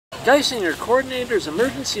Geisinger coordinators,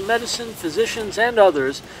 emergency medicine, physicians, and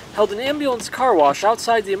others held an ambulance car wash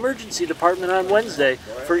outside the emergency department on Wednesday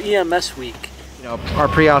for EMS week. Our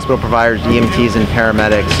pre-hospital providers, EMTs and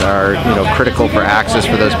paramedics, are critical for access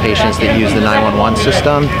for those patients that use the 911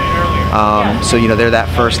 system. So they're that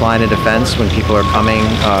first line of defense when people are coming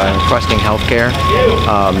requesting health care.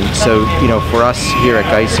 So for us here at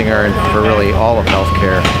Geisinger and for really all of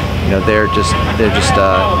healthcare, they're just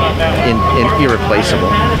irreplaceable.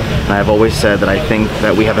 I've always said that I think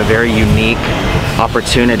that we have a very unique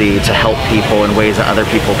opportunity to help people in ways that other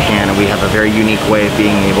people can, and we have a very unique way of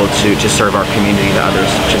being able to serve our community that others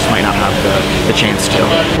just might not have the chance to.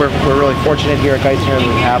 We're really fortunate here at Geisinger.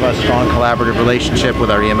 We have a strong collaborative relationship with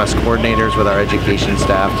our EMS coordinators, with our education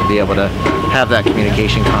staff, to be able to have that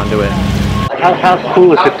communication conduit. How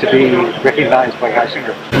cool is it to be recognized by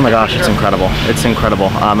Geisinger? Oh my gosh, it's incredible. It's incredible.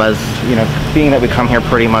 As being that we come here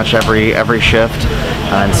pretty much every shift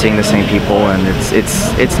and seeing the same people, and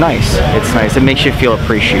it's nice. It's nice. It makes you feel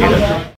appreciated.